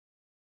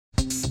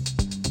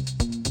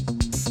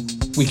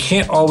we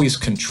can't always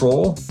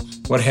control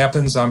what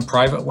happens on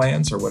private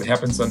lands or what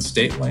happens on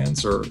state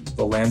lands or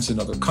the lands in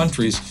other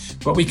countries,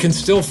 but we can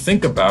still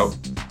think about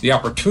the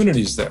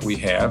opportunities that we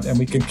have, and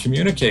we can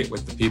communicate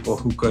with the people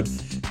who could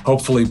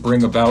hopefully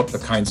bring about the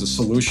kinds of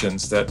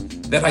solutions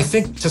that I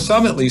think, to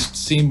some at least,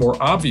 seem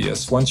more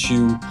obvious once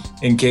you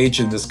engage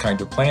in this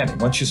kind of planning.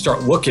 Once you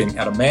start looking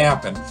at a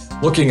map and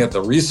looking at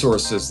the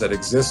resources that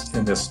exist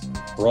in this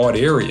broad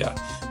area,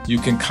 you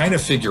can kind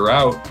of figure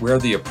out where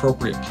the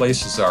appropriate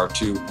places are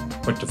to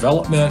put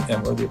development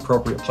and where the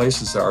appropriate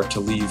places are to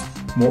leave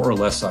more or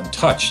less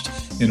untouched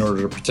in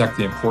order to protect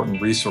the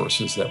important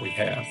resources that we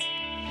have.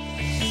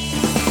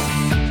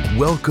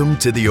 Welcome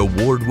to the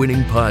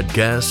award-winning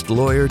podcast,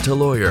 Lawyer to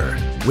Lawyer,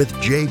 with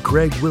J.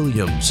 Craig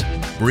Williams,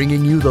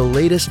 bringing you the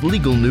latest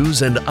legal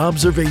news and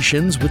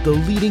observations with the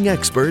leading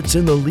experts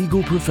in the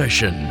legal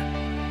profession.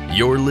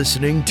 You're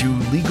listening to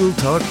Legal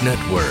Talk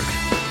Network.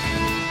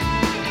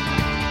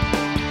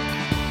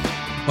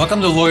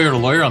 Welcome to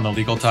Lawyer on the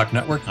Legal Talk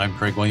Network. I'm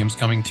Craig Williams,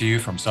 coming to you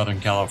from Southern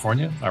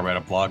California. I write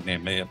a blog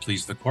named May It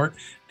Please the Court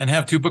and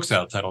have two books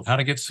out titled How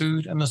to Get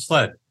Sued and The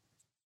Sled.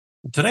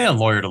 Today on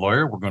Lawyer to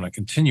Lawyer, we're going to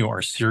continue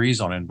our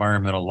series on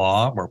environmental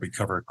law, where we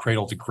cover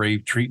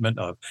cradle-to-grave treatment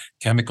of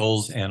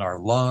chemicals and our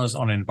laws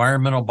on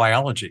environmental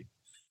biology.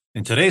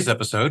 In today's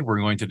episode, we're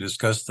going to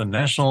discuss the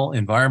National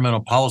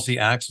Environmental Policy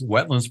Act's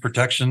wetlands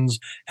protections,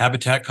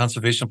 habitat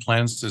conservation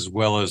plans, as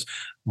well as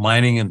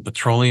mining and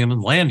petroleum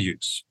and land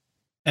use.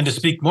 And to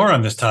speak more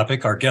on this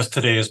topic, our guest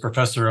today is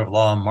Professor of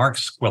Law Mark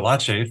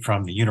Squillace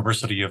from the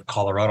University of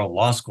Colorado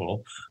Law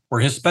School,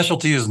 where his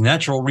specialty is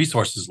natural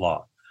resources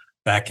law.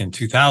 Back in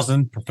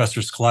 2000,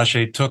 Professor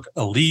Squillace took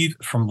a leave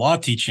from law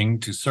teaching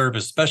to serve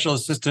as special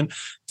assistant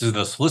to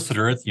the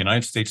solicitor at the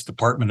United States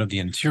Department of the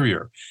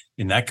Interior.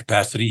 In that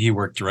capacity, he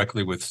worked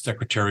directly with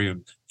Secretary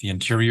of the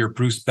Interior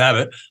Bruce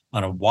Babbitt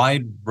on a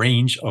wide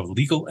range of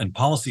legal and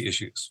policy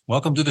issues.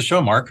 Welcome to the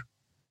show, Mark.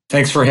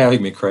 Thanks for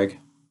having me, Craig.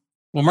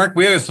 Well, Mark,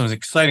 we have some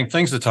exciting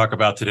things to talk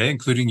about today,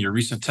 including your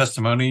recent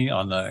testimony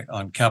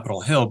on Capitol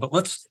Hill. But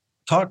let's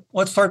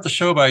start the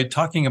show by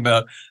talking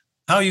about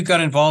how you got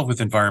involved with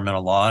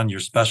environmental law and your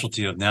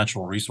specialty of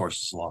natural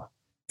resources law.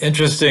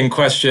 Interesting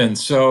question.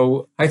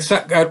 So I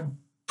got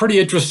pretty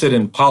interested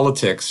in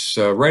politics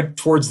right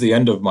towards the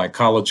end of my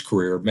college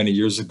career many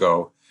years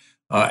ago,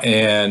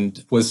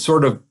 and was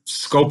sort of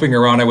scoping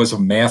around. I was a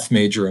math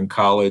major in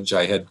college.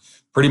 I had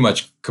pretty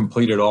much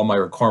completed all my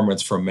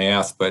requirements for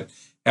math, but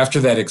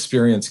after that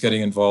experience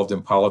getting involved in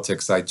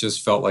politics, I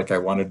just felt like I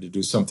wanted to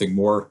do something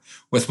more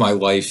with my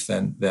life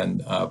than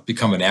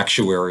become an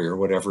actuary or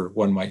whatever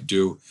one might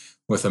do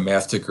with a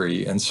math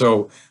degree. And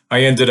so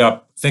I ended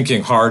up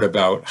thinking hard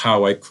about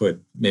how I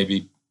could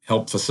maybe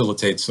help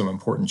facilitate some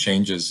important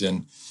changes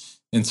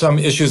in some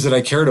issues that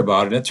I cared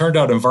about. And it turned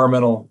out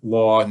environmental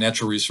law,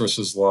 natural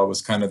resources law was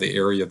kind of the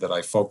area that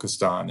I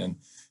focused on. And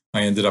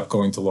I ended up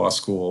going to law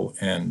school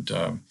and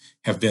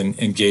have been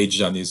engaged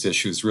on these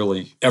issues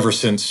really ever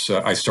since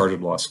I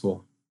started law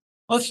school.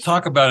 Let's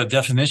talk about a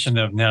definition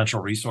of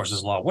natural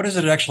resources law. What does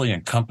it actually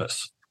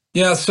encompass?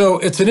 Yeah, so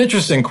it's an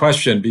interesting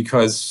question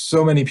because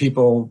so many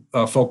people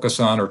focus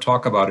on or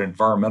talk about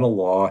environmental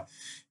law.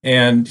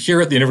 And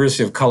here at the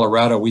University of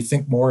Colorado, we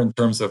think more in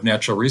terms of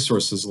natural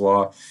resources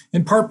law,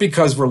 in part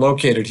because we're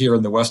located here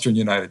in the Western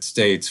United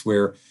States,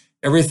 where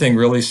everything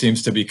really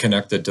seems to be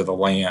connected to the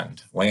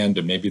land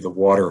and maybe the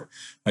water,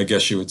 I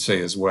guess you would say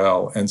as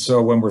well. And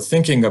so when we're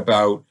thinking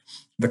about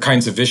the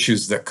kinds of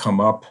issues that come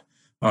up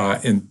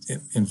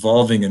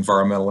involving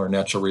environmental or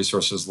natural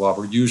resources law,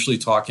 we're usually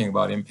talking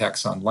about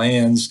impacts on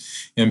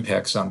lands,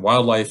 impacts on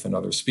wildlife and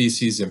other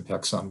species,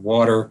 impacts on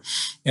water.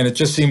 And it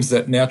just seems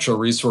that natural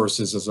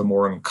resources is a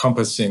more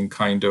encompassing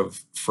kind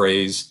of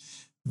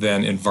phrase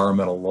than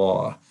environmental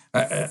law.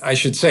 I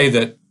should say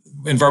that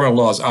environmental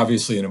law is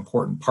obviously an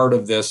important part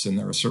of this, and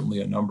there are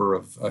certainly a number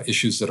of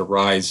issues that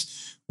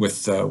arise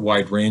with the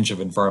wide range of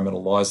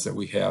environmental laws that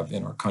we have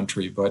in our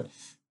country.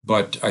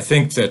 But I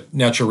think that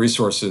natural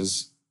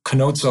resources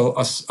connotes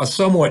a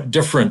somewhat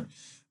different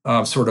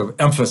sort of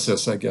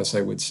emphasis, I guess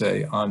I would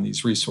say, on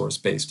these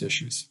resource-based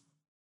issues.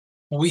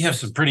 Well, we have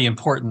some pretty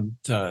important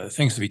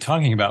things to be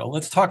talking about.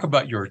 Let's talk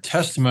about your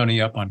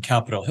testimony up on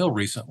Capitol Hill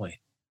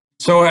recently.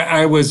 So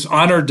I was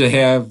honored to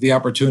have the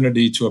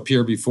opportunity to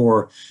appear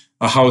before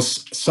a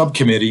House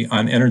subcommittee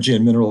on energy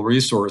and mineral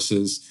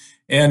resources.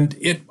 And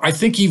it, I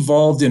think,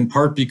 evolved in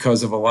part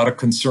because of a lot of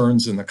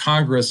concerns in the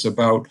Congress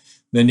about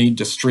the need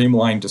to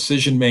streamline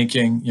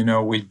decision-making. You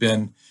know, we've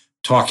been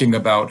talking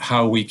about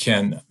how we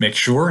can make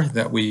sure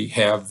that we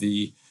have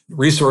the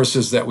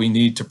resources that we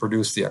need to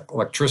produce the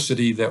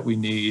electricity that we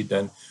need,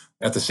 and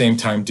at the same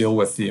time deal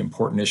with the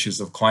important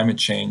issues of climate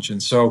change.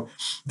 And so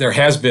there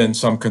has been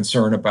some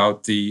concern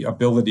about the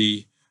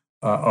ability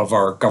of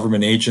our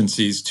government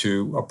agencies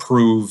to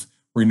approve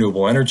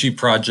renewable energy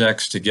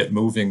projects, to get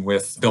moving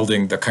with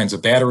building the kinds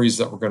of batteries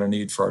that we're going to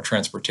need for our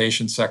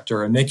transportation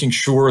sector, and making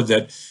sure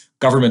that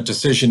government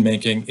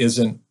decision-making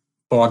isn't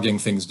bogging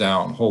things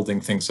down, holding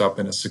things up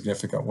in a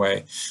significant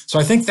way. So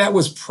I think that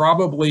was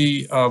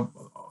probably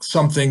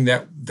something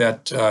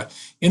that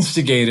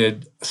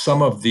instigated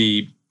some of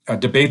the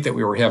debate that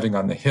we were having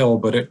on the Hill,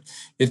 but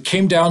it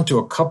came down to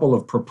a couple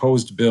of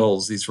proposed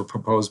bills. These were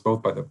proposed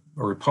both by the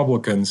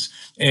Republicans,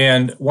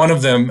 and one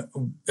of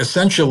them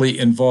essentially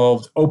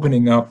involved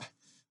opening up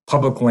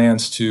public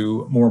lands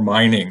to more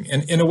mining,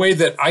 and in a way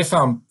that I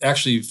found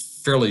actually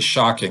fairly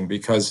shocking,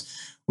 because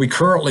we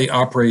currently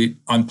operate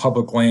on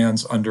public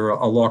lands under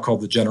a law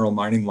called the General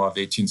Mining Law of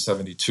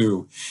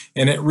 1872,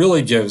 and it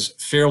really gives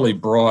fairly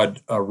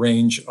broad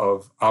range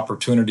of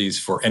opportunities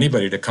for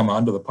anybody to come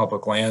onto the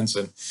public lands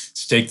and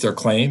stake their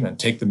claim and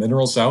take the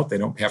minerals out. They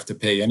don't have to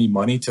pay any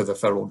money to the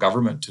federal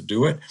government to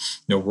do it.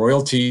 No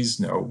royalties,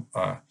 no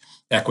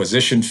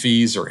acquisition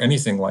fees or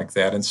anything like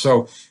that. And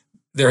so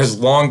there has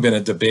long been a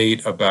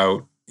debate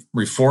about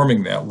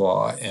reforming that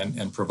law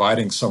and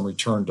providing some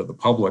return to the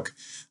public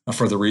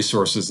for the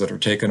resources that are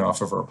taken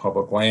off of our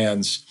public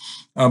lands.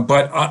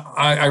 But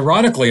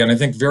ironically, and I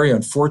think very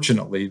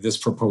unfortunately, this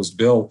proposed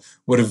bill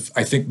would have,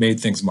 I think, made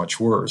things much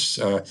worse.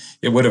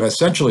 It would have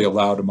essentially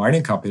allowed a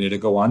mining company to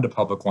go onto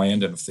public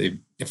land, and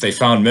if they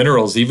found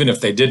minerals, even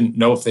if they didn't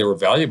know if they were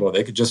valuable,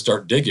 they could just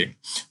start digging.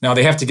 Now,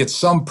 they have to get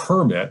some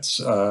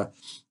permits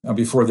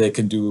before they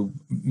can do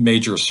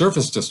major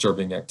surface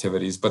disturbing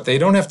activities, but they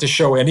don't have to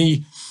show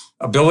any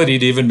ability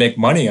to even make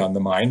money on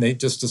the mine. They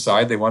just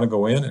decide they want to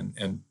go in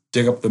and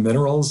dig up the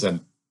minerals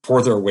and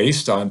pour their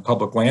waste on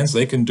public lands.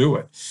 They can do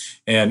it.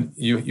 And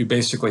you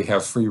basically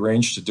have free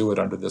range to do it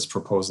under this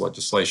proposed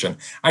legislation.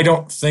 I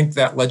don't think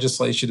that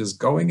legislation is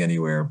going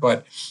anywhere,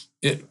 but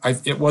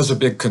it was a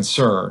big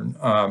concern.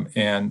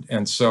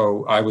 And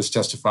so I was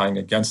testifying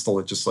against the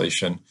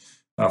legislation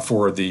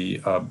for the,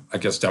 I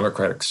guess,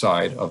 Democratic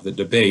side of the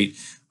debate.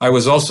 I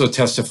was also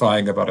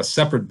testifying about a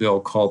separate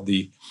bill called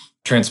the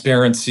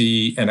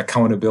Transparency and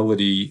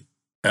Accountability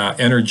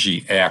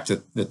Energy Act,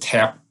 the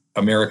TAP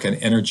American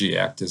Energy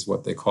Act is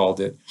what they called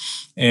it.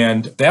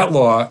 And that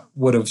law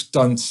would have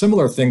done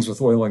similar things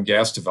with oil and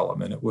gas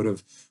development. It would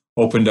have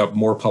opened up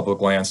more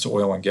public lands to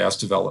oil and gas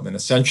development,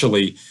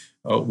 essentially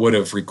would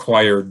have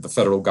required the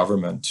federal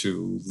government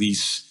to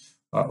lease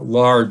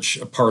large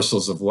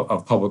parcels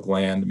of public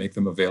land, make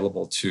them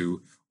available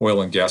to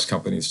oil and gas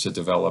companies to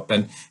develop.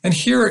 And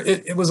here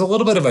it was a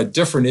little bit of a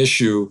different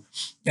issue,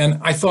 and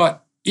I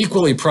thought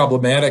equally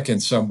problematic in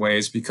some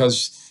ways,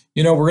 because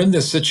we're in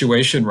this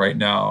situation right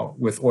now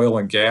with oil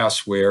and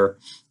gas where,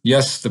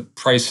 yes, the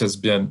price has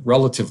been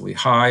relatively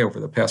high over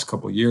the past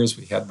couple of years.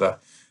 We had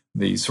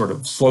the sort of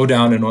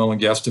slowdown in oil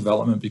and gas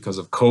development because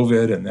of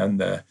COVID, and then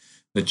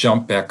the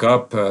jump back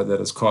up that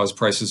has caused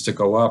prices to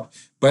go up.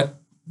 But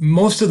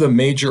most of the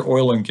major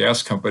oil and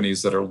gas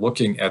companies that are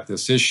looking at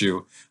this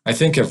issue, I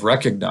think, have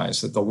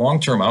recognized that the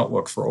long-term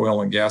outlook for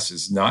oil and gas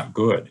is not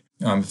good.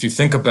 If you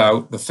think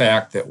about the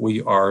fact that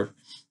we are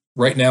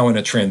right now in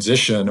a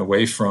transition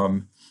away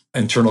from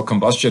internal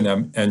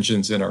combustion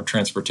engines in our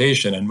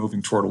transportation and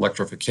moving toward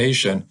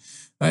electrification,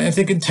 I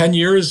think in 10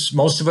 years,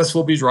 most of us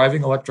will be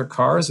driving electric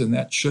cars, and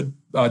that should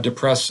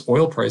depress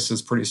oil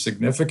prices pretty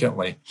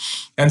significantly.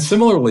 And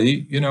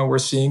similarly, we're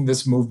seeing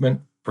this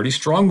movement, pretty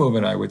strong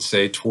movement, I would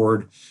say,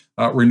 toward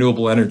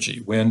renewable energy,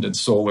 wind and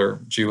solar,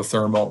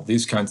 geothermal,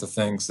 these kinds of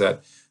things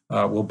that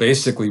will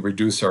basically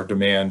reduce our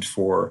demand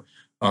for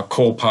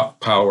coal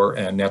power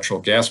and natural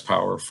gas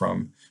power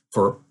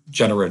for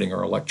generating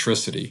our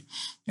electricity.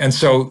 And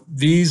so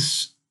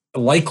these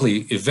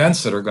likely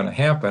events that are going to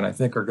happen, I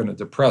think, are going to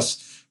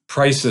depress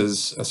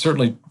prices,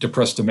 certainly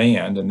depress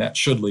demand, and that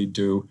should lead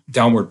to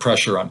downward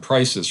pressure on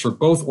prices for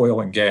both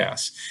oil and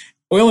gas.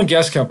 Oil and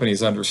gas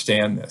companies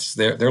understand this.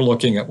 They're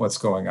looking at what's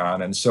going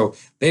on. And so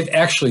they've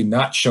actually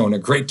not shown a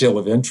great deal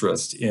of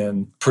interest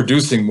in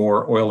producing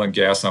more oil and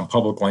gas on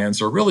public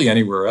lands or really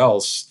anywhere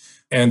else.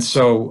 And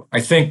so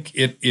I think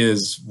it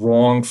is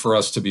wrong for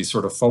us to be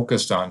sort of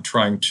focused on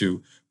trying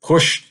to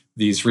push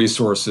these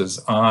resources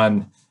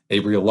on a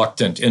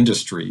reluctant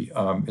industry.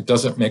 It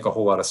doesn't make a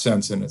whole lot of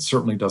sense, and it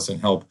certainly doesn't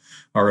help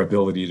our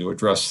ability to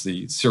address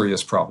the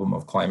serious problem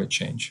of climate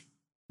change.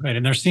 Right.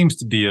 And there seems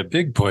to be a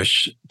big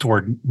push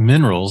toward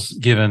minerals,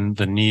 given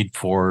the need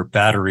for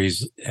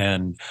batteries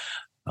and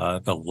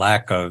the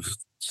lack of,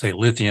 say,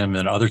 lithium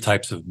and other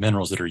types of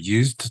minerals that are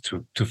used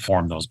to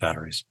form those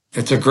batteries.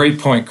 It's a great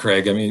point,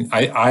 Craig. I mean,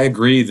 I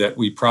agree that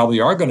we probably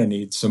are going to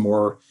need some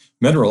more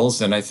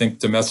minerals, and I think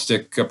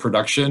domestic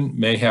production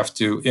may have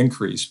to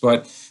increase.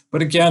 But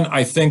again,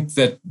 I think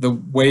that the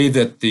way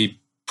that the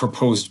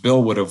proposed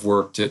bill would have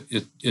worked,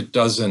 it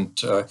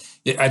doesn't.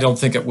 I don't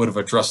think it would have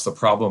addressed the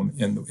problem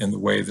in the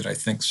way that I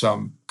think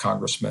some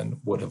congressmen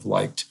would have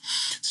liked.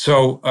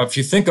 So if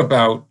you think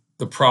about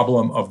the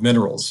problem of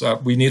minerals,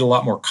 we need a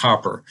lot more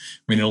copper.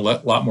 We need a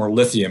lot more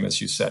lithium, as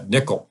you said,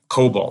 nickel,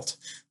 cobalt,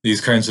 these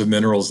kinds of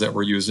minerals that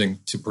we're using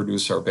to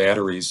produce our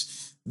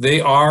batteries.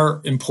 They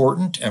are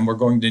important, and we're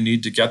going to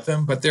need to get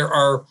them, but there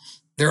are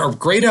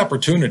great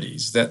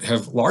opportunities that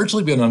have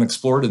largely been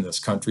unexplored in this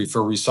country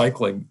for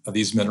recycling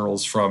these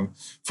minerals from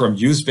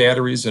used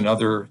batteries and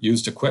other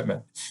used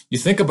equipment. You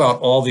think about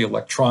all the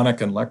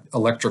electronic and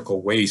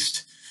electrical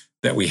waste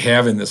that we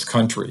have in this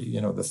country,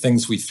 the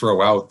things we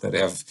throw out that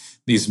have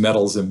these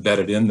metals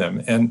embedded in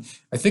them. And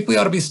I think we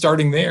ought to be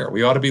starting there.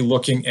 We ought to be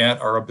looking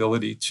at our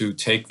ability to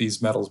take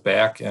these metals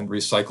back and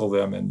recycle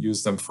them and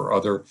use them for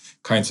other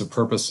kinds of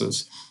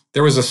purposes.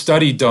 There was a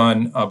study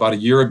done about a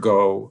year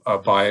ago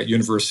by a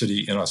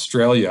university in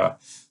Australia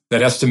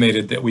that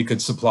estimated that we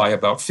could supply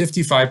about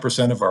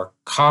 55% of our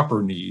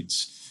copper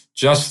needs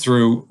just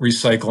through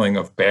recycling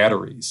of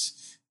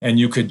batteries. And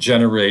you could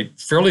generate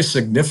fairly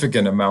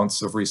significant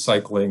amounts of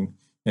recycling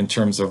in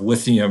terms of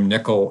lithium,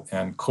 nickel,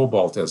 and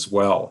cobalt as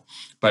well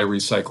by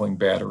recycling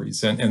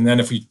batteries. And then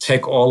if you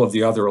take all of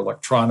the other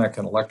electronic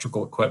and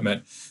electrical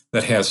equipment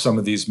that has some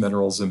of these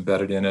minerals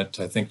embedded in it,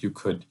 I think you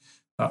could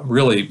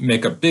really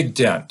make a big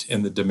dent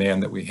in the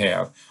demand that we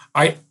have.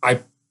 I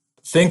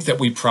think that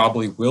we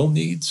probably will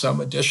need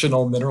some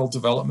additional mineral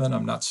development.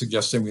 I'm not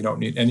suggesting we don't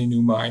need any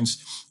new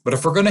mines, but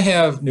if we're going to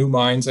have new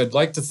mines, I'd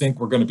like to think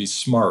we're going to be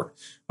smart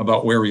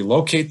about where we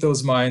locate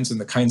those mines and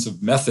the kinds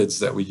of methods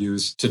that we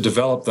use to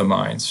develop the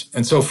mines.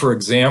 And so, for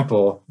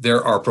example,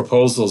 there are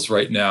proposals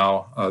right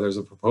now. There's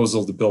a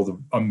proposal to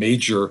build a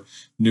major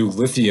new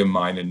lithium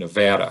mine in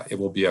Nevada. It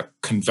will be a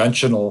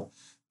conventional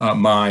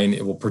mine.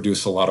 It will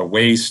produce a lot of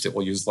waste. It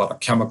will use a lot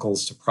of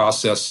chemicals to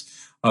process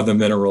the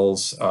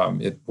minerals.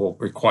 It will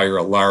require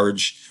a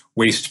large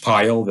waste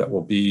pile that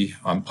will be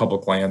on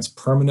public lands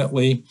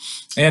permanently.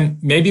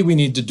 And maybe we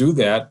need to do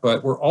that,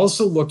 but we're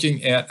also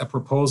looking at a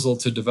proposal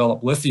to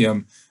develop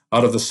lithium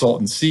out of the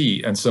Salton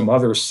Sea and some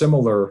other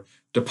similar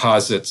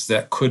deposits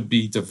that could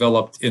be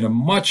developed in a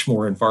much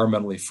more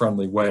environmentally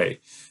friendly way.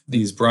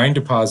 These brine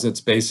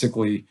deposits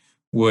basically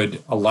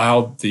would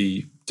allow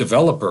the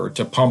developer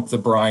to pump the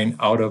brine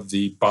out of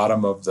the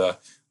bottom of the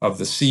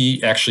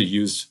sea, actually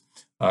use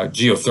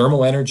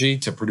geothermal energy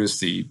to produce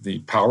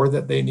the power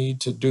that they need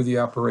to do the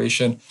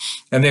operation.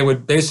 And they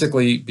would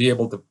basically be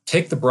able to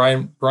take the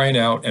brine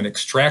out and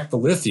extract the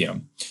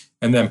lithium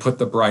and then put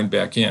the brine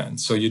back in.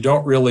 So you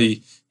don't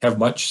really have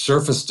much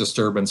surface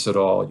disturbance at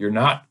all. You're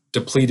not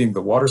depleting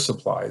the water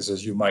supplies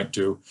as you might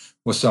do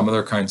with some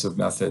other kinds of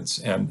methods.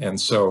 And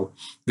so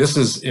this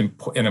is an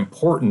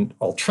important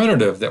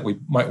alternative that we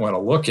might want to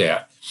look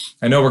at.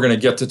 I know we're going to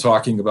get to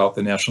talking about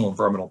the National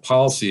Environmental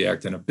Policy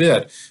Act in a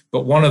bit,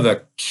 but one of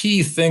the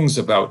key things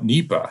about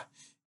NEPA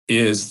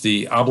is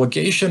the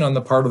obligation on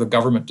the part of the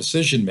government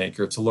decision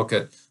maker to look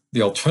at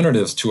the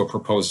alternatives to a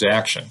proposed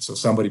action. So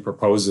somebody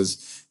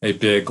proposes a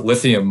big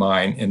lithium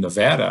mine in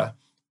Nevada.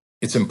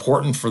 It's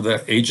important for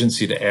the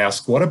agency to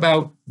ask, what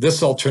about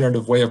this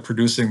alternative way of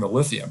producing the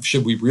lithium?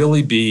 Should we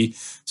really be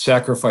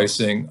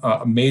sacrificing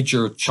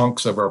major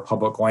chunks of our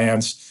public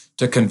lands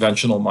to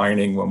conventional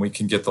mining when we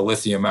can get the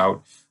lithium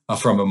out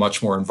from a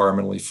much more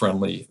environmentally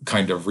friendly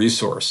kind of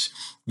resource?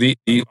 The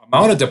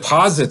amount of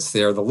deposits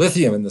there, the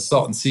lithium in the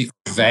Salton Sea,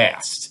 are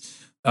vast,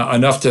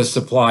 enough to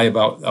supply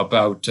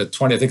about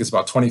 20, I think it's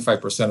about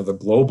 25% of the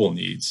global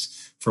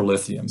needs for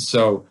lithium.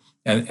 So,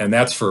 and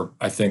that's for,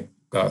 I think,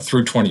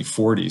 through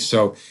 2040.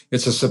 So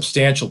it's a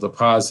substantial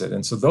deposit.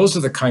 And so those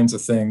are the kinds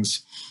of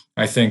things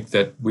I think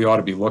that we ought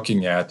to be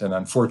looking at. And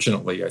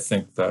unfortunately, I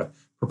think the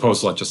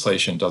proposed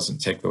legislation doesn't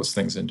take those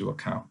things into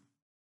account.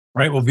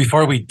 Right. Well,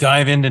 before we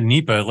dive into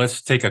NEPA,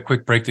 let's take a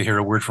quick break to hear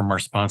a word from our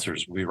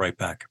sponsors. We'll be right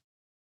back.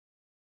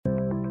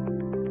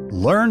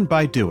 Learn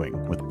by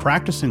doing with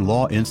Practicing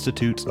Law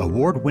Institute's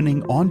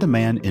award-winning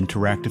on-demand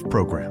interactive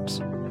programs.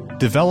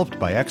 Developed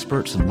by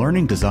experts in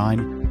learning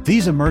design,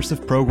 these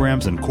immersive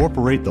programs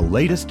incorporate the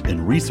latest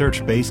in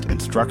research-based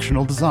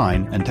instructional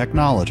design and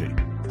technology,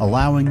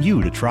 allowing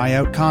you to try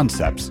out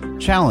concepts,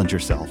 challenge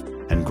yourself,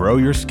 and grow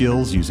your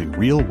skills using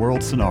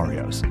real-world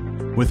scenarios.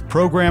 With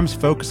programs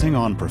focusing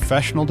on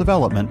professional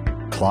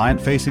development,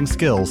 client-facing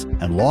skills,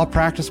 and law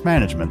practice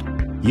management,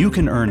 you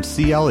can earn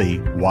CLE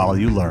while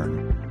you learn.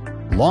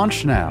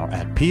 Launch now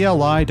at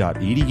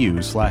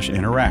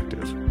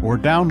pli.edu/interactive or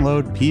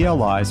download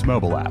PLI's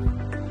mobile app.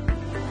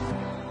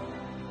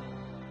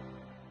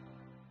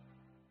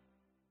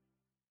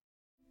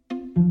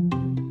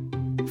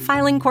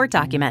 Filing court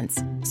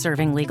documents,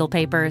 serving legal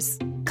papers,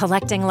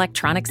 collecting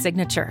electronic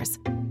signatures,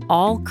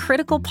 all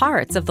critical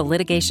parts of the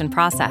litigation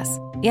process,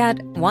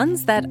 yet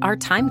ones that are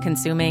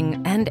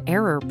time-consuming and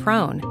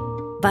error-prone.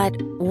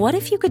 But what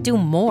if you could do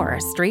more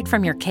straight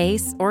from your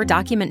case or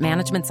document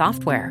management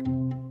software?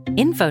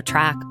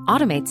 InfoTrack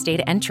automates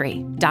data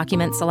entry,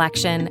 document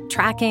selection,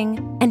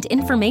 tracking, and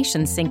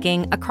information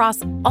syncing across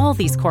all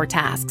these core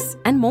tasks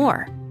and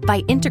more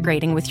by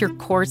integrating with your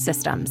core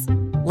systems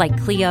like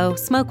Clio,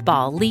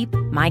 Smokeball, Leap,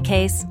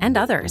 MyCase, and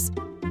others.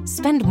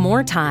 Spend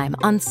more time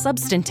on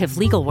substantive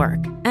legal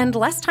work and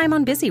less time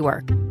on busy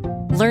work.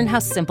 Learn how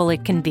simple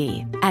it can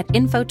be at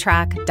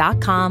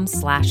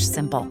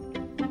infotrack.com/simple.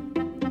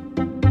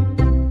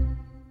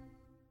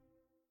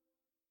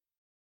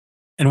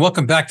 And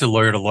welcome back to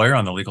Lawyer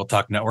on the Legal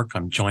Talk Network.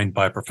 I'm joined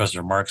by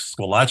Professor Mark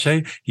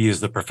Squillace. He is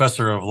the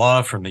professor of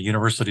law from the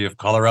University of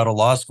Colorado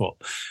Law School.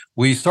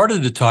 We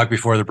started to talk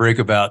before the break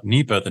about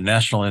NEPA, the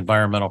National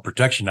Environmental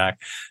Protection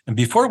Act. And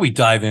before we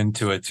dive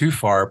into it too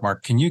far,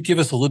 Mark, can you give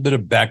us a little bit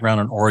of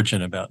background and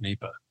origin about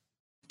NEPA?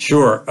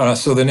 Sure.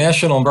 So the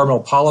National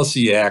Environmental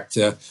Policy Act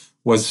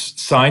was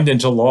signed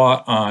into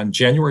law on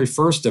January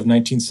 1st of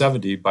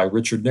 1970 by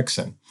Richard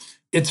Nixon.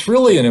 It's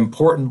really an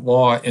important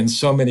law in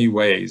so many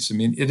ways. I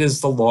mean, it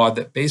is the law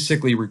that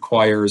basically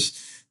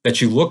requires that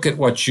you look at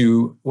what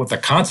the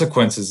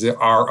consequences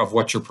are of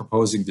what you're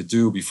proposing to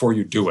do before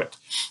you do it,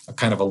 a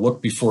kind of a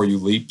look before you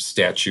leap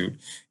statute.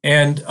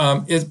 And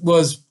it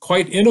was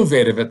quite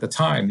innovative at the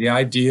time. The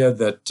idea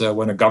that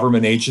when a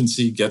government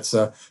agency gets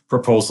a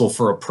proposal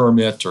for a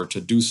permit or to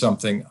do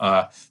something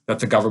that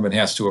the government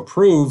has to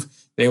approve,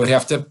 they would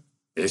have to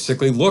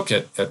basically look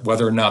at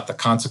whether or not the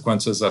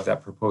consequences of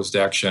that proposed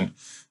action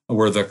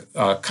were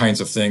the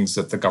kinds of things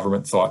that the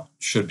government thought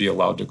should be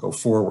allowed to go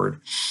forward.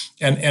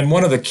 And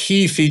one of the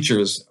key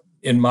features,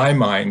 in my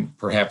mind,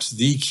 perhaps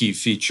the key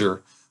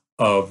feature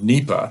of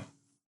NEPA,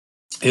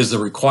 is the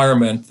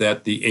requirement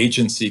that the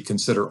agency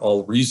consider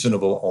all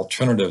reasonable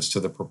alternatives to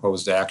the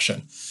proposed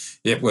action.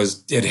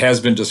 It has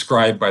been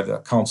described by the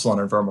Council on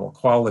Environmental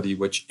Quality,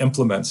 which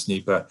implements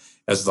NEPA,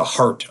 as the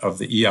heart of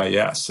the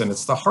EIS. And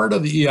it's the heart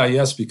of the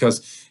EIS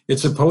because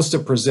it's supposed to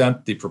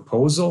present the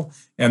proposal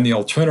and the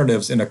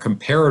alternatives in a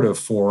comparative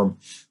form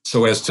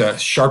so as to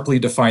sharply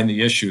define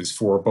the issues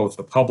for both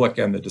the public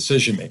and the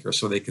decision maker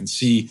so they can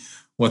see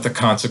what the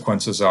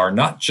consequences are,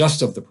 not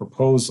just of the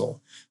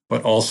proposal,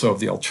 but also of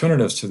the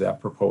alternatives to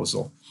that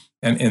proposal.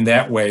 And in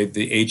that way,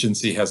 the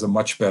agency has a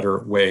much better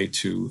way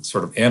to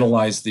sort of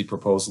analyze the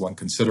proposal and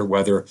consider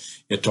whether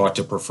it ought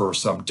to prefer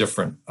some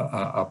different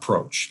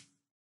approach.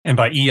 And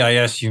by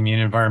EIS, you mean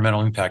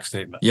environmental impact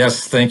statement?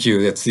 Yes, thank you.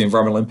 It's the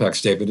environmental impact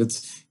statement.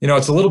 It's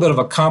a little bit of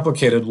a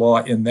complicated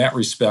law in that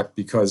respect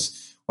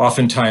because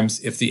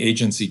oftentimes if the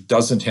agency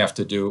doesn't have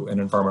to do an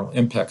environmental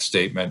impact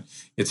statement,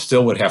 it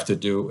still would have to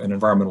do an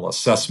environmental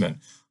assessment,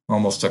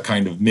 almost a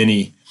kind of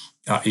mini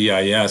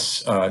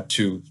EIS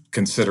to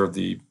consider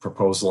the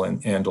proposal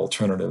and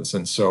alternatives.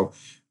 And so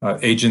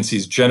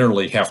agencies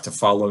generally have to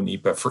follow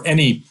NEPA for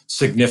any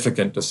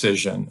significant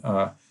decision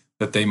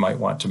that they might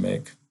want to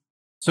make.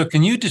 So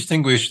can you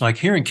distinguish, like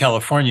here in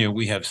California,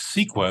 we have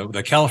CEQA,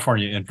 the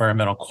California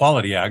Environmental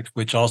Quality Act,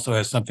 which also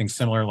has something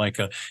similar like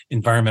an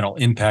environmental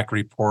impact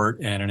report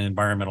and an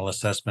environmental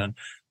assessment,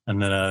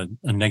 and then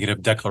a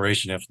negative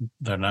declaration if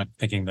they're not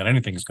thinking that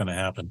anything is going to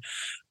happen.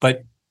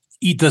 But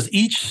does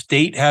each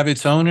state have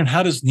its own, and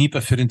how does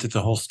NEPA fit into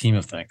the whole scheme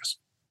of things?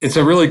 It's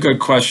a really good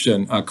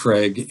question,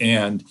 Craig,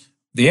 and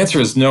the answer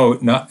is no,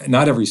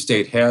 not every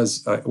state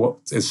has what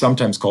is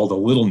sometimes called a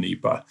little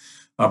NEPA.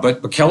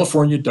 But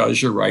California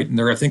does, you're right. And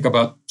there are, I think,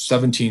 about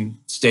 17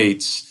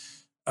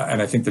 states,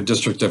 and I think the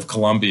District of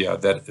Columbia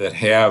that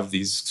have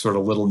these sort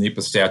of little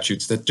NEPA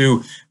statutes that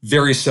do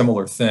very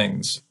similar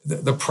things.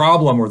 The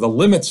problem or the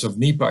limits of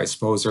NEPA, I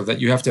suppose, are that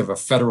you have to have a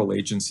federal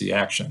agency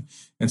action.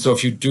 And so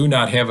if you do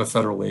not have a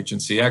federal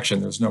agency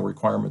action, there's no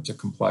requirement to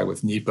comply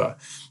with NEPA.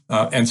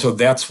 And so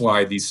that's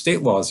why these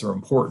state laws are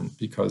important,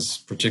 because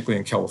particularly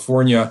in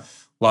California,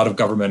 a lot of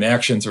government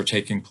actions are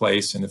taking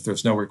place, and if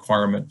there's no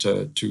requirement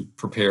to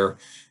prepare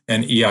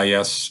an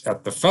EIS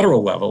at the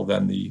federal level,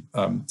 then the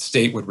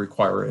state would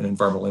require an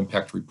environmental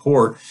impact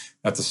report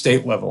at the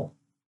state level,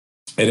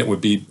 and it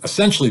would be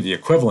essentially the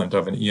equivalent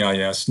of an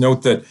EIS.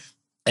 Note that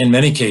in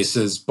many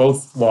cases,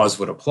 both laws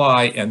would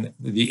apply, and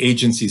the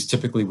agencies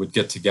typically would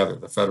get together,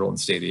 the federal and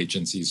state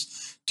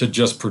agencies, to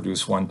just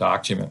produce one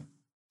document.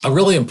 A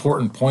really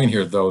important point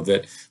here, though,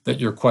 that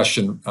your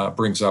question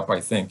brings up,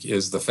 I think,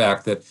 is the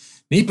fact that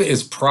NEPA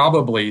is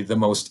probably the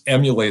most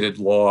emulated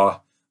law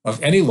of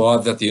any law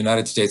that the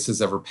United States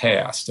has ever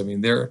passed. I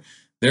mean, there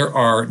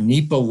are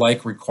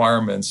NEPA-like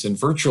requirements in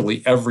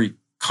virtually every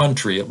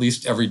country, at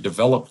least every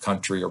developed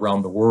country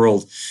around the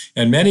world.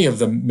 And many of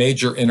the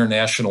major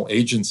international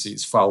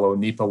agencies follow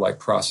NEPA-like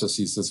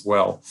processes as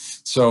well.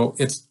 So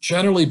it's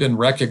generally been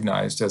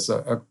recognized as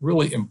a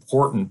really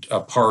important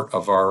part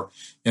of our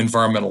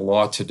environmental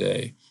law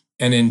today.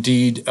 And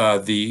indeed,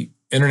 the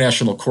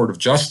International Court of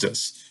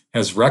Justice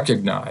has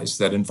recognized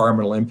that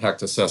environmental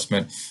impact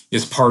assessment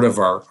is part of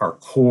our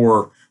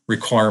core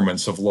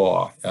requirements of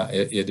law.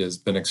 It has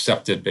been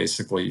accepted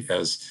basically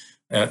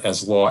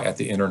as law at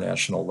the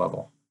international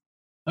level.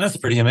 That's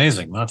pretty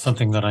amazing. Not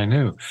something that I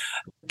knew.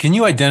 Can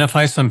you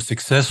identify some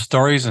success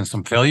stories and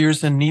some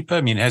failures in NEPA?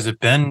 I mean, has it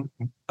been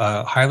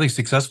highly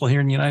successful here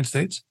in the United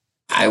States?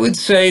 I would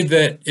say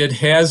that it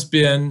has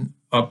been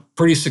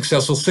pretty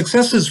successful.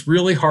 Success is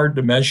really hard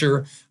to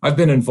measure. I've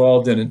been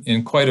involved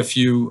in quite a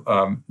few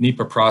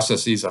NEPA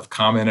processes. I've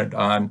commented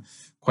on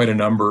quite a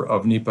number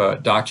of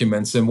NEPA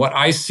documents. And what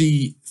I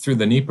see through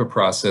the NEPA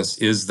process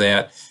is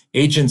that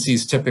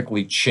agencies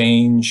typically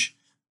change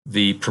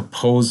the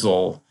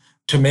proposal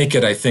to make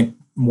it, I think,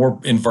 more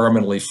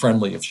environmentally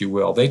friendly, if you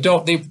will.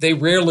 They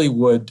rarely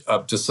would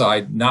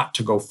decide not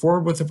to go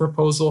forward with a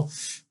proposal,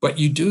 but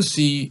you do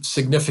see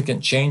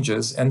significant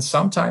changes. And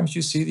sometimes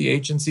you see the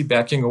agency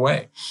backing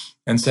away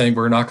and saying,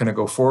 we're not going to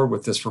go forward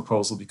with this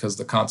proposal because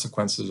the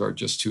consequences are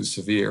just too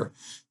severe.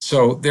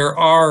 So there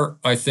are,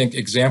 I think,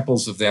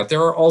 examples of that.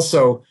 There are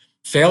also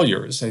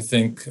failures, I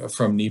think,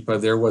 from NEPA.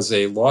 There was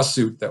a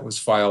lawsuit that was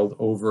filed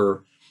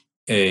over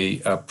a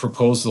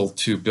proposal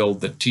to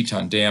build the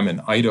Teton Dam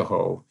in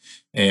Idaho,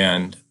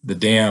 and the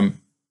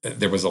dam,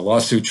 there was a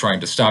lawsuit trying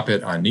to stop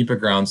it on NEPA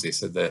grounds. They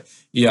said the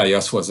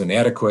EIS was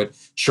inadequate.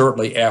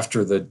 Shortly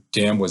after the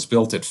dam was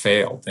built, it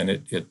failed, and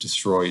it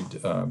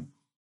destroyed a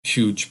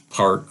huge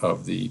part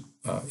of the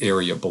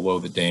area below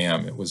the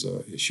dam. It was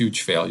a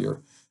huge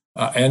failure.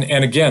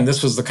 And again,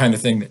 this was the kind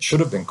of thing that should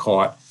have been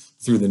caught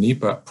through the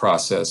NEPA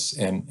process,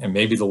 and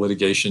maybe the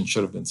litigation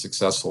should have been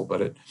successful,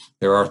 but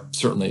there are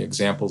certainly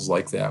examples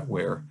like that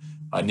where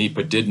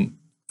NEPA didn't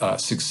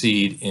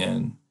succeed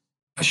in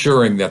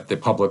assuring that the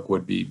public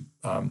would be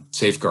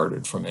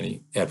safeguarded from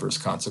any adverse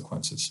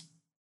consequences.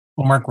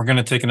 Well, Mark, we're going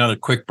to take another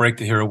quick break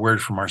to hear a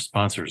word from our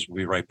sponsors. We'll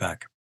be right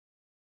back.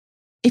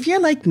 If you're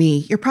like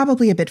me, you're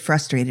probably a bit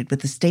frustrated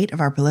with the state of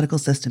our political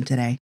system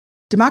today.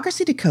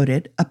 Democracy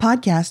Decoded, a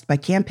podcast by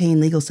Campaign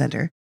Legal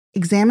Center,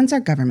 examines our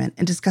government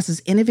and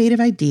discusses innovative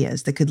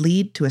ideas that could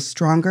lead to a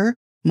stronger,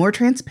 more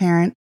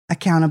transparent,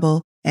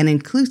 accountable, and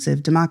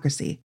inclusive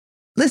democracy.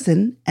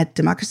 Listen at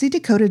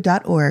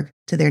democracydecoded.org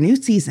to their new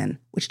season,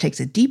 which takes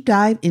a deep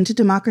dive into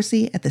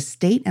democracy at the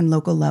state and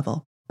local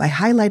level by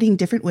highlighting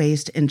different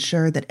ways to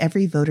ensure that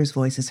every voter's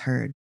voice is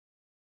heard.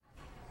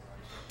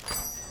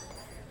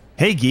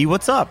 Hey, Guy,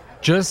 what's up?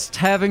 Just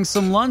having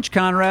some lunch,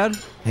 Conrad.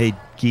 Hey,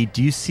 Guy,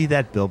 do you see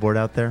that billboard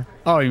out there?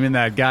 Oh, you mean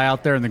that guy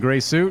out there in the gray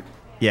suit?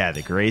 Yeah,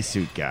 the gray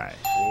suit guy.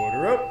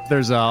 Order up.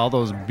 There's all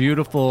those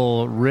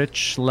beautiful,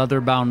 rich,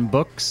 leather-bound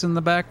books in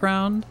the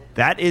background.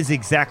 That is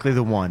exactly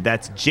the one.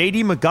 That's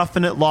J.D.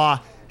 McGuffin at law.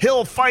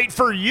 He'll fight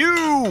for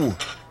you!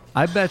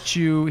 I bet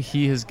you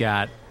he has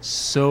got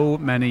so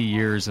many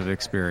years of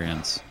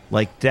experience.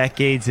 Like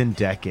decades and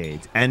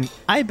decades. And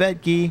I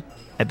bet he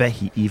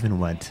even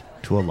went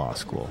to a law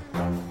school.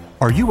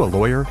 Are you a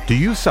lawyer? Do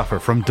you suffer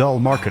from dull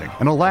marketing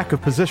and a lack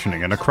of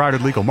positioning in a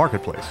crowded legal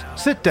marketplace?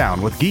 Sit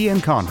down with Guy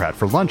and Conrad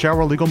for Lunch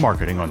Hour Legal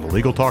Marketing on the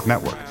Legal Talk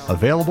Network.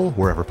 Available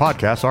wherever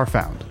podcasts are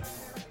found.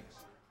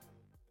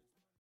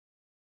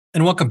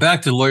 And welcome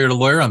back to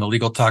Lawyer on the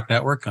Legal Talk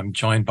Network. I'm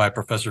joined by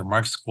Professor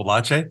Mark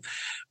Squillace.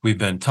 We've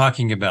been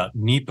talking about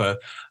NEPA.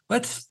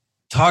 Let's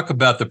talk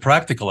about the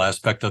practical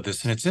aspect of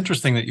this. And it's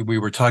interesting that we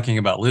were talking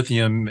about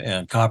lithium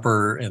and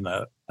copper and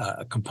the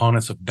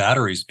components of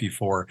batteries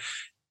before,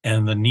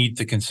 and the need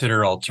to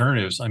consider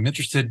alternatives. I'm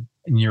interested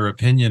in your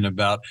opinion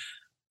about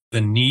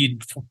the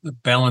need for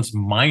balance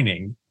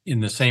mining in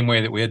the same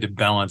way that we had to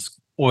balance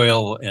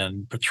oil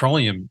and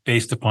petroleum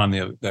based upon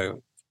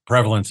the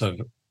prevalence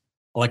of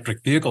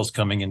electric vehicles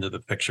coming into the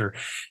picture.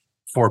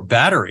 For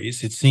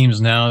batteries, it seems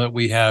now that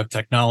we have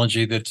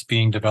technology that's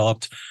being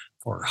developed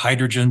for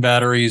hydrogen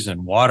batteries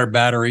and water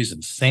batteries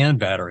and sand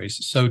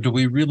batteries. So do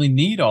we really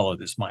need all of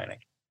this mining?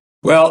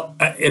 Well,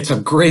 it's a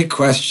great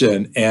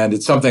question, and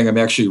it's something I'm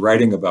actually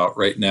writing about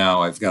right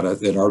now. I've got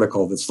an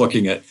article that's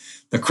looking at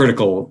the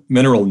critical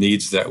mineral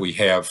needs that we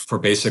have for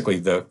basically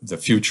the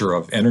future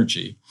of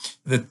energy.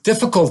 The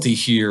difficulty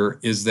here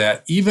is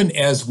that even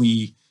as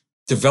we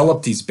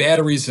develop these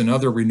batteries and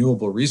other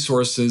renewable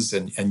resources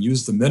and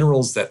use the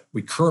minerals that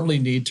we currently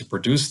need to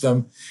produce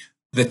them,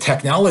 the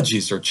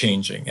technologies are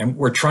changing, and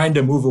we're trying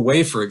to move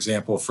away, for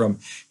example, from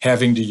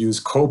having to use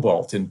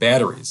cobalt in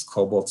batteries.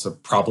 Cobalt's a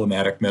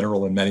problematic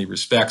mineral in many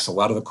respects. A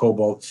lot of the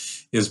cobalt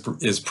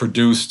is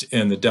produced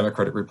in the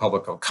Democratic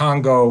Republic of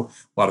Congo,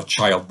 a lot of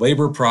child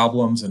labor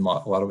problems and a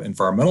lot of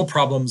environmental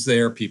problems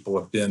there. People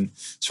have been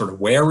sort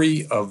of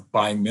wary of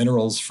buying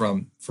minerals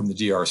from the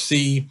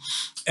DRC.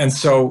 And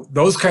so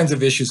those kinds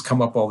of issues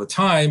come up all the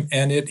time,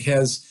 and it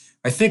has,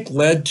 I think,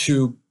 led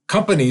to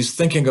companies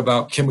thinking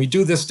about, can we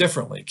do this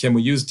differently? Can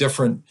we use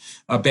different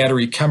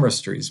battery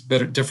chemistries,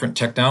 different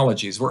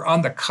technologies? We're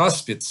on the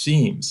cusp, it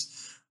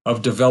seems,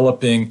 of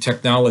developing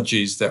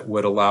technologies that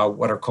would allow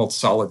what are called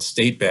solid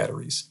state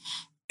batteries.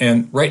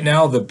 And right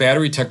now, the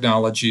battery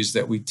technologies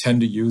that we tend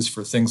to use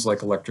for things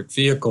like electric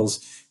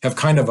vehicles have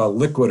kind of a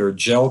liquid or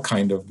gel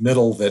kind of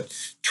middle that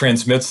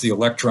transmits the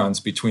electrons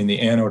between the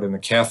anode and the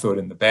cathode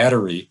in the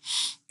battery.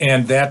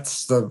 And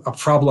that's a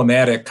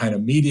problematic kind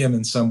of medium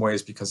in some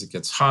ways because it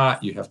gets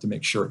hot. You have to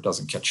make sure it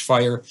doesn't catch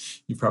fire.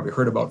 You've probably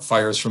heard about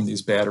fires from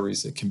these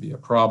batteries. It can be a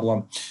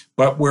problem.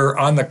 But we're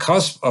on the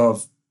cusp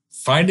of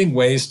finding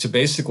ways to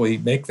basically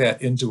make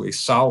that into a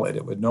solid.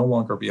 It would no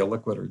longer be a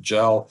liquid or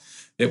gel.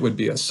 It would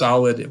be a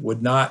solid. It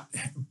would not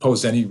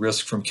pose any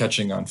risk from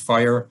catching on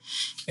fire.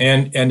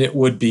 And it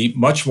would be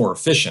much more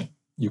efficient.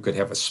 You could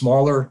have a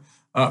smaller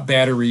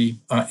battery,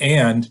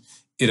 and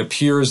it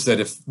appears that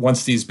if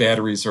once these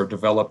batteries are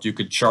developed, you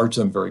could charge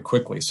them very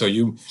quickly. So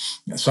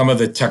some of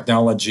the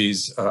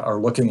technologies are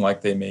looking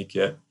like they may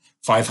get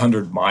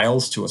 500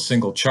 miles to a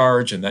single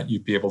charge, and that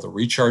you'd be able to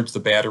recharge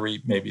the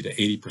battery maybe to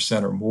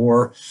 80% or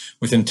more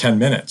within 10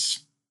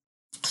 minutes.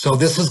 So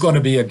this is going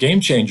to be a game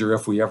changer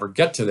if we ever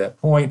get to that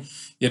point.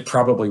 It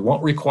probably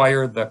won't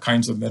require the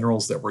kinds of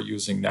minerals that we're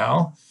using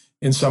now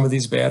in some of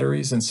these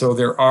batteries. And so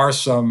there are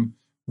some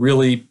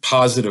really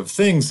positive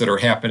things that are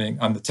happening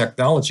on the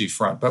technology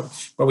front. But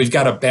we've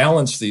got to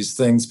balance these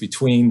things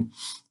between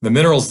the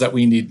minerals that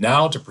we need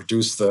now to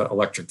produce the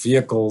electric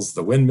vehicles,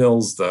 the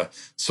windmills, the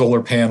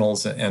solar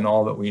panels, and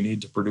all that we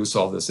need to produce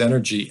all this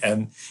energy,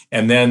 and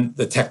then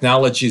the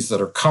technologies that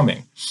are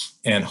coming,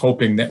 and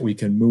hoping that we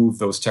can move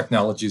those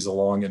technologies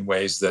along in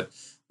ways that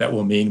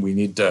will mean we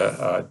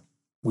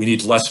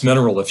need less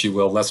mineral, if you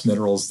will, less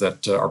minerals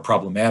that are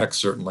problematic,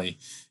 certainly,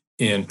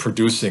 in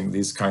producing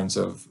these kinds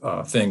of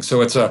things.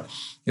 So it's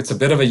a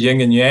bit of a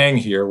yin and yang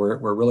here.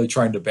 We're really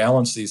trying to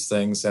balance these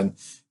things, and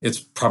it's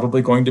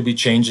probably going to be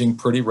changing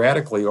pretty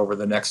radically over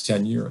the next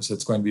 10 years.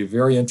 It's going to be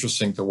very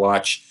interesting to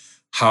watch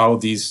how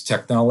these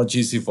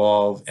technologies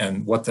evolve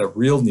and what the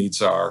real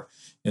needs are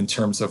in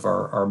terms of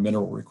our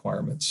mineral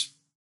requirements.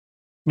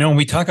 You know, when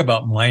we talk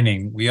about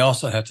mining, we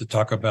also have to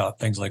talk about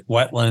things like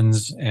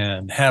wetlands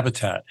and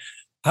habitat.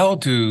 How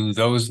do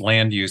those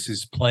land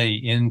uses play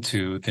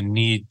into the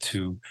need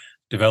to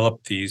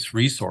develop these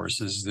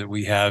resources that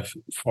we have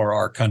for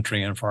our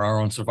country and for our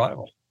own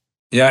survival?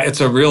 Yeah,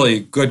 it's a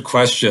really good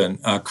question,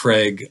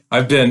 Craig.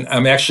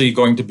 I'm actually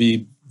going to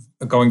be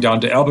going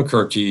down to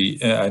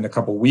Albuquerque in a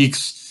couple of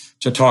weeks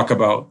to talk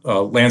about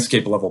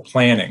landscape level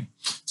planning.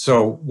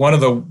 So one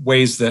of the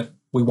ways that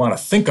we want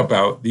to think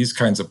about these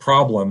kinds of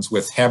problems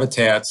with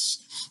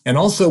habitats and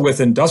also with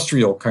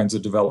industrial kinds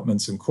of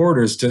developments and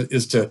corridors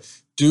is to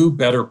do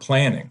better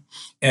planning.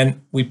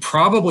 And we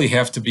probably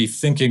have to be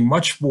thinking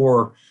much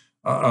more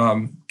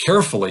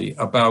carefully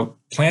about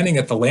planning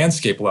at the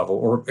landscape level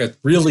or at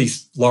really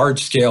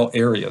large scale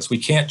areas. We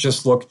can't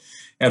just look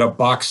at a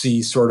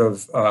boxy sort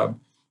of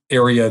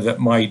area that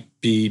might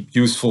be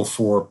useful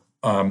for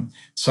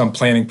some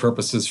planning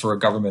purposes for a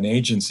government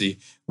agency.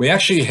 We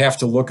actually have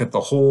to look at the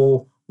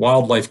whole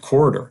wildlife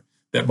corridor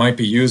that might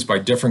be used by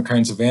different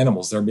kinds of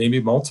animals. There may be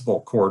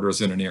multiple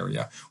corridors in an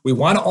area. We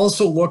want to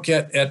also look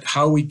at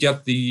how we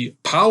get the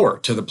power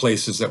to the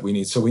places that we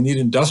need. So we need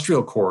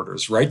industrial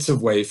corridors, rights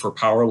of way for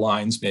power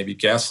lines, maybe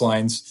gas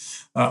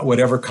lines,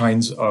 whatever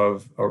kinds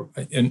of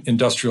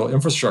industrial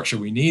infrastructure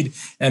we need.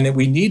 And then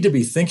we need to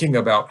be thinking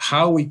about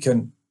how we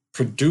can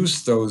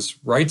produce those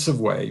rights of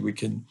way. We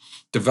can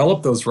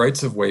develop those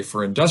rights of way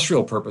for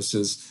industrial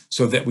purposes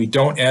so that we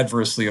don't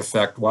adversely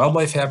affect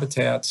wildlife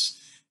habitats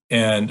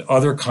and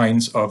other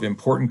kinds of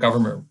important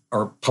government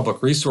or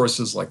public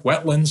resources like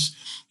wetlands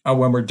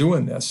when we're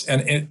doing this.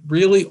 And it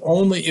really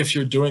only if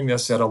you're doing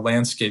this at a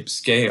landscape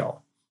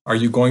scale are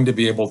you going to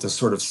be able to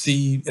sort of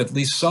see at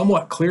least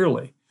somewhat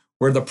clearly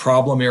where the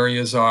problem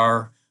areas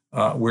are,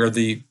 where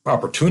the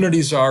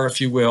opportunities are,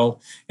 if you will.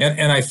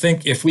 And I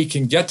think if we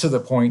can get to the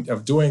point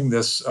of doing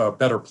this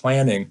better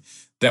planning,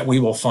 that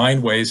we will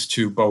find ways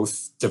to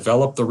both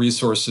develop the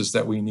resources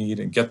that we need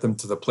and get them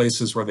to the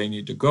places where they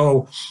need to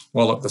go,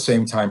 while at the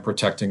same time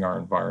protecting our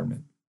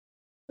environment.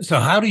 So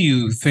how do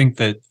you think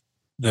that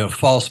the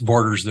false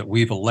borders that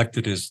we've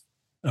erected as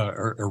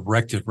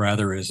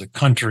a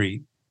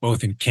country,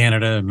 both in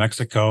Canada and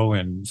Mexico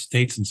and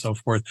states and so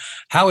forth,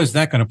 how is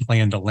that going to play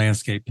into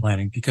landscape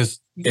planning? Because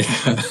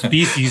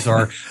species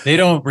they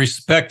don't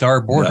respect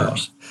our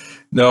borders.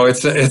 No,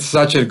 it's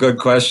such a good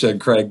question,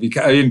 Craig.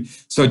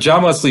 Because so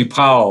John Wesley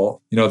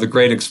Powell, the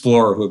great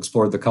explorer who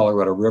explored the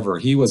Colorado River,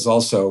 he was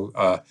also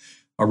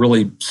a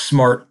really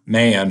smart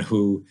man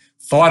who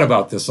thought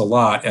about this a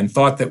lot and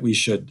thought that we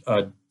should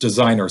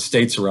design our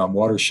states around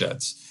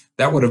watersheds.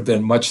 That would have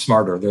been much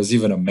smarter. There's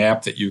even a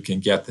map that you can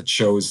get that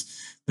shows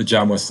the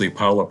John Wesley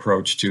Powell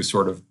approach to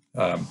sort of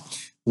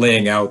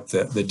laying out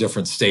the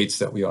different states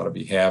that we ought to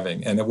be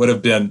having. And it would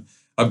have been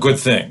a good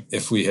thing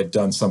if we had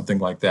done something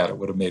like that. It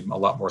would have made a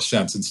lot more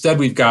sense. Instead,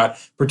 we've got,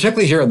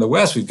 particularly here in the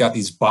West, we've got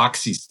these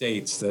boxy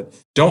states that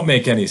don't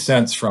make any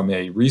sense from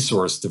a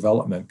resource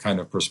development kind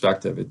of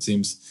perspective. It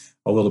seems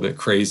a little bit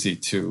crazy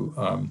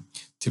to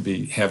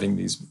be having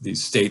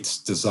these states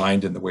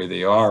designed in the way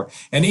they are.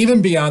 And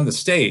even beyond the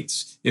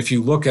states, if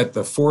you look at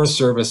the Forest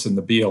Service and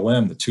the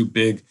BLM, the two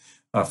big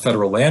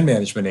federal land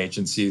management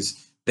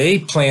agencies, they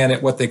plan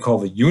at what they call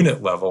the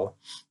unit level.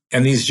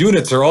 And these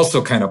units are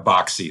also kind of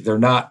boxy. They're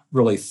not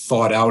really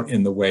thought out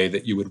in the way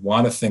that you would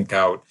want to think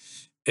out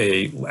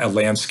a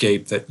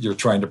landscape that you're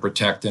trying to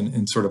protect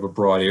in sort of a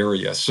broad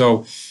area.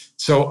 So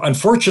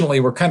unfortunately,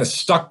 we're kind of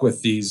stuck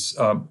with these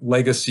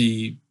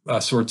legacy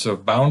sorts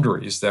of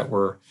boundaries that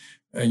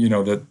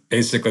that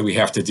basically we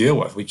have to deal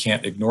with. We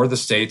can't ignore the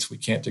states. We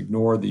can't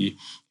ignore the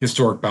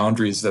historic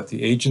boundaries that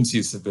the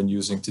agencies have been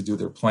using to do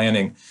their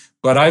planning.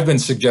 But I've been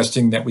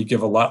suggesting that we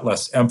give a lot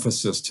less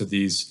emphasis to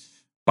these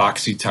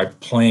boxy type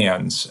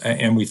plans,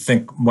 and we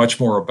think much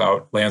more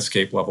about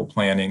landscape level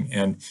planning.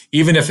 And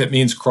even if it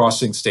means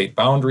crossing state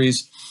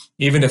boundaries,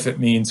 even if it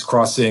means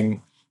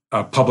crossing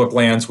public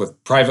lands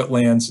with private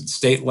lands and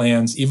state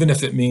lands, even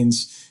if it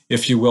means,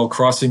 if you will,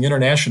 crossing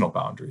international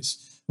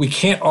boundaries, we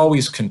can't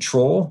always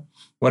control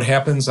what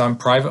happens on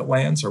private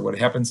lands or what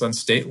happens on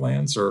state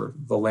lands or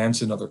the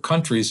lands in other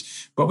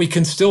countries, but we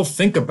can still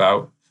think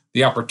about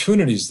the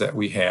opportunities that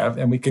we have,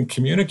 and we can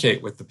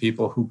communicate with the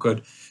people who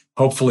could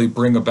hopefully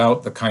bring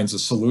about the kinds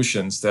of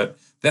solutions that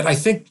that I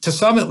think to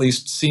some at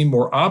least seem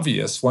more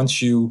obvious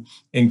once you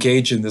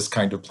engage in this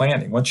kind of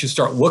planning. Once you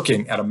start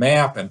looking at a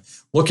map and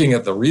looking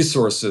at the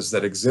resources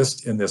that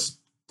exist in this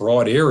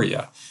broad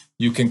area,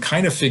 you can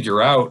kind of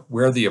figure out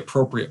where the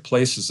appropriate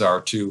places are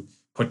to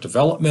put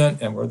development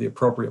and where the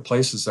appropriate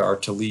places are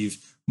to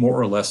leave more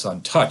or less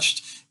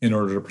untouched in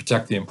order to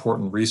protect the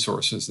important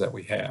resources that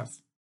we have.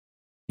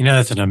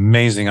 That's an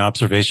amazing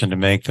observation to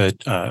make,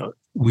 that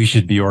we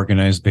should be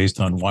organized based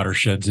on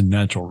watersheds and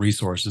natural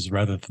resources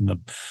rather than the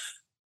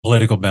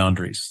political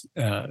boundaries.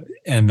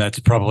 And that's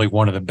probably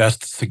one of the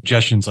best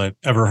suggestions I've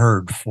ever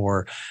heard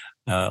for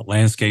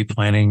landscape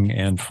planning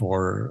and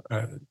for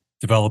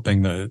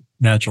developing the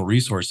natural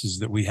resources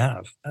that we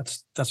have.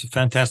 That's a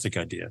fantastic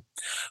idea.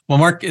 Well,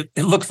 Mark, it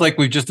looks like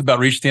we've just about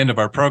reached the end of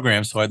our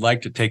program, so I'd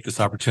like to take this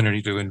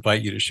opportunity to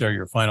invite you to share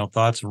your final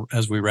thoughts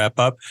as we wrap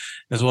up,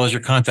 as well as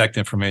your contact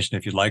information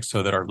if you'd like,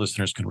 so that our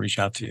listeners can reach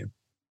out to you.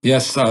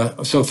 Yes.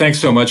 So thanks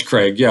so much,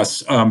 Craig.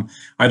 Yes.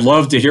 I'd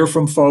love to hear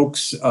from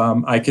folks.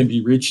 I can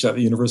be reached at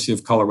the University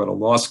of Colorado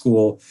Law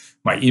School.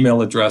 My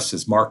email address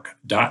is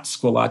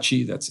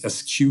mark.squillace, that's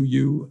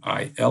SQUILLACE,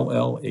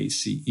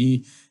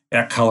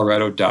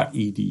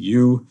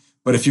 @colorado.edu.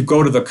 But if you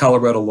go to the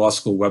Colorado Law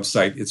School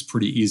website, it's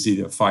pretty easy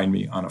to find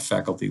me on a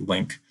faculty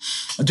link.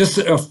 Just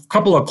a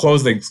couple of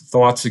closing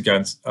thoughts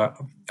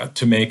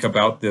to make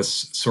about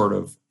this sort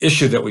of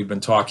issue that we've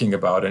been talking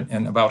about,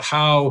 and about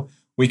how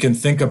we can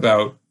think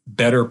about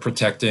better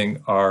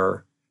protecting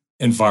our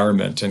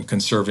environment and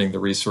conserving the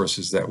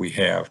resources that we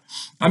have.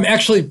 I'm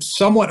actually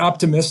somewhat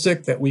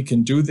optimistic that we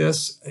can do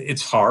this.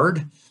 It's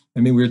hard. I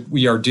mean,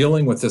 we are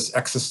dealing with this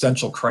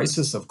existential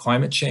crisis of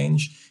climate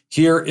change.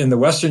 Here in the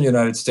Western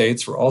United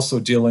States, we're also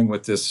dealing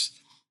with this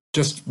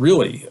just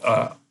really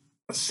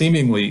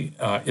seemingly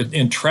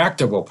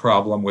intractable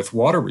problem with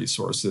water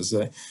resources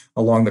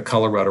along the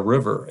Colorado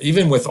River.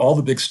 Even with all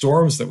the big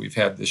storms that we've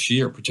had this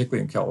year,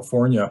 particularly in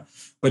California,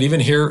 but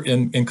even here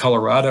in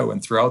Colorado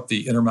and throughout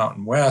the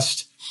Intermountain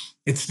West,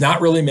 it's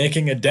not really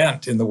making a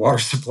dent in the water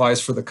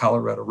supplies for the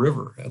Colorado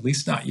River, at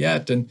least not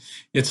yet, and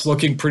it's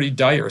looking pretty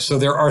dire. So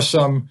there are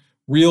some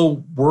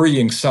real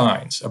worrying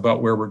signs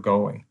about where we're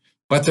going.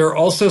 But there are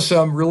also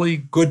some really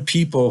good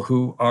people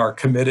who are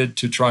committed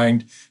to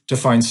trying to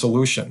find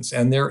solutions.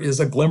 And there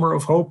is a glimmer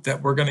of hope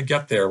that we're going to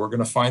get there. We're going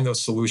to find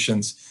those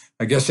solutions.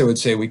 I guess I would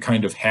say we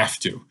kind of have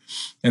to.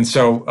 And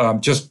so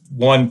just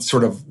one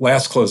sort of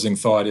last closing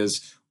thought is,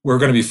 we're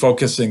going to be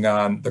focusing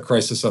on the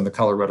crisis on the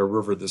Colorado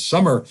River this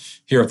summer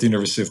here at the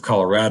University of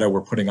Colorado.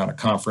 We're putting on a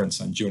conference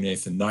on June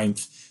 8th and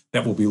 9th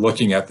that will be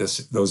looking at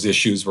those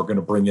issues. We're going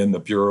to bring in the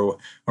Bureau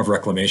of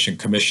Reclamation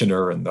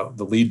Commissioner and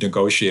the lead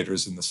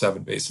negotiators in the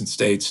 7 basin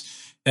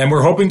states. And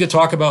we're hoping to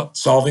talk about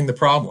solving the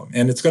problem.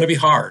 And it's going to be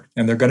hard.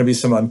 And there are going to be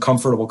some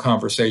uncomfortable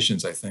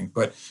conversations, I think.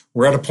 But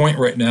we're at a point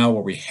right now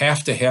where we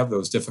have to have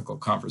those difficult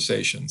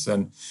conversations.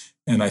 And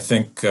I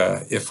think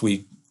if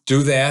we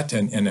do that,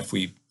 and if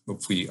we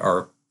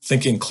are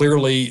thinking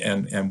clearly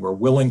and we're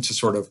willing to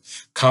sort of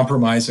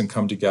compromise and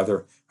come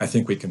together, I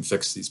think we can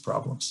fix these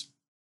problems.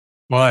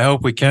 Well, I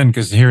hope we can,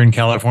 because here in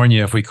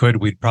California, if we could,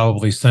 we'd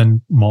probably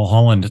send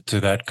Mulholland to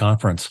that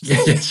conference.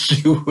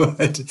 Yes, you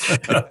would.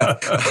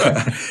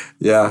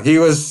 Yeah, he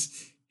was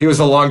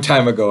a long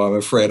time ago, I'm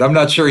afraid. I'm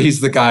not sure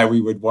he's the guy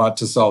we would want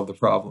to solve the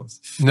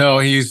problems. No,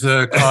 he's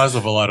the cause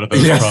of a lot of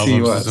those Yes, problems,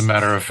 he was. As a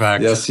matter of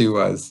fact. Yes, he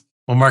was.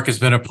 Well, Mark, it's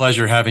been a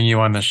pleasure having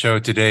you on the show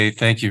today.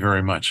 Thank you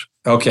very much.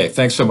 Okay,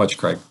 thanks so much,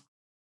 Craig.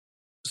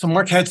 So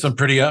Mark had some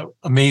pretty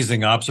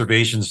amazing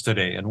observations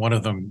today. And one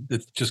of them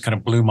that just kind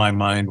of blew my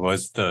mind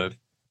was the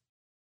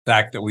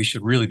fact that we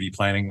should really be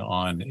planning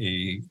on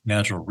a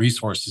natural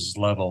resources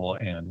level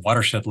and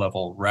watershed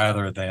level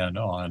rather than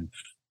on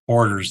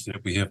borders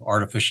that we have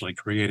artificially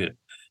created.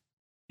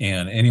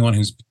 And anyone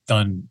who's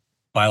done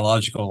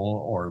biological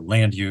or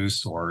land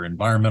use or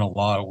environmental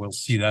law will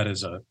see that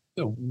as a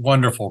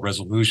wonderful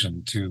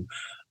resolution to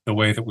the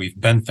way that we've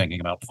been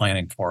thinking about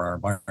planning for our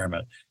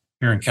environment.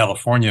 Here in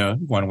California,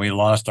 when we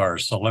lost our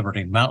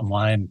celebrity mountain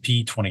lion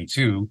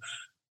P22,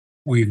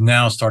 we've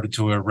now started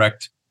to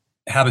erect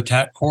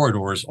habitat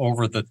corridors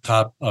over the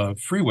top of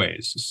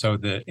freeways so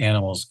that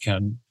animals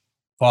can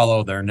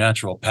follow their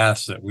natural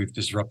paths that we've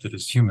disrupted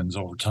as humans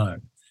over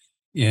time.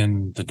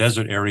 In the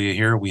desert area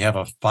here, we have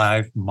a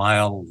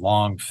 5-mile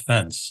long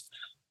fence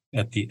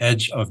at the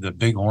edge of the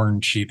bighorn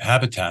sheep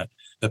habitat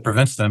that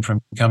prevents them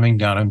from coming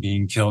down and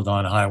being killed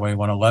on Highway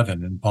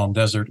 111 in Palm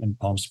Desert and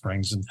Palm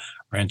Springs and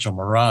Rancho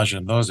Mirage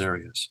and those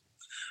areas.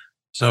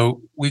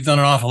 So we've done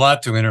an awful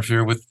lot to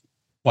interfere with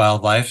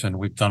wildlife, and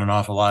we've done an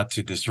awful lot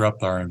to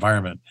disrupt our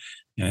environment.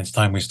 And it's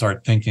time we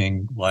start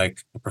thinking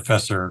like the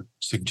professor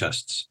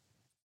suggests.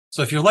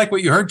 So if you like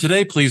what you heard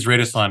today, please rate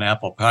us on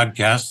Apple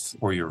Podcasts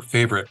or your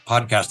favorite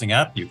podcasting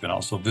app. You can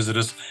also visit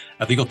us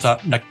at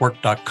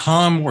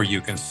LegalTalkNetwork.com, where you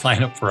can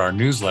sign up for our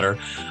newsletter.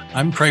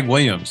 I'm Craig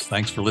Williams.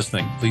 Thanks for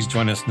listening. Please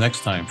join us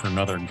next time for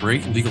another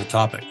great legal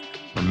topic.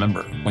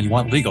 Remember, when you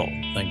want legal,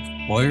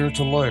 think lawyer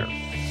to lawyer.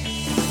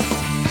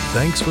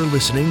 Thanks for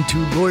listening to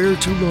Lawyer,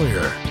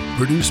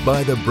 produced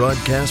by the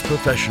broadcast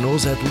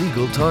professionals at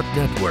Legal Talk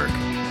Network.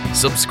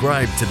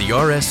 Subscribe to the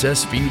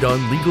RSS feed on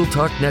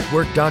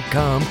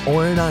LegalTalkNetwork.com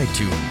or in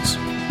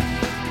iTunes.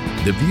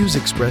 The views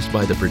expressed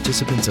by the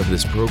participants of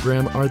this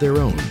program are their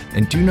own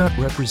and do not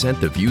represent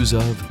the views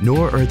of,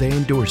 nor are they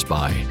endorsed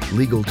by,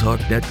 Legal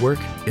Talk Network,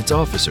 its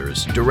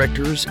officers,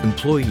 directors,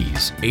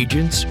 employees,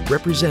 agents,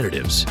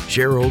 representatives,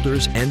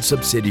 shareholders, and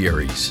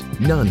subsidiaries.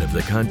 None of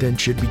the content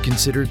should be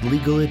considered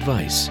legal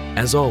advice.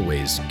 As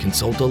always,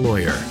 consult a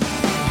lawyer.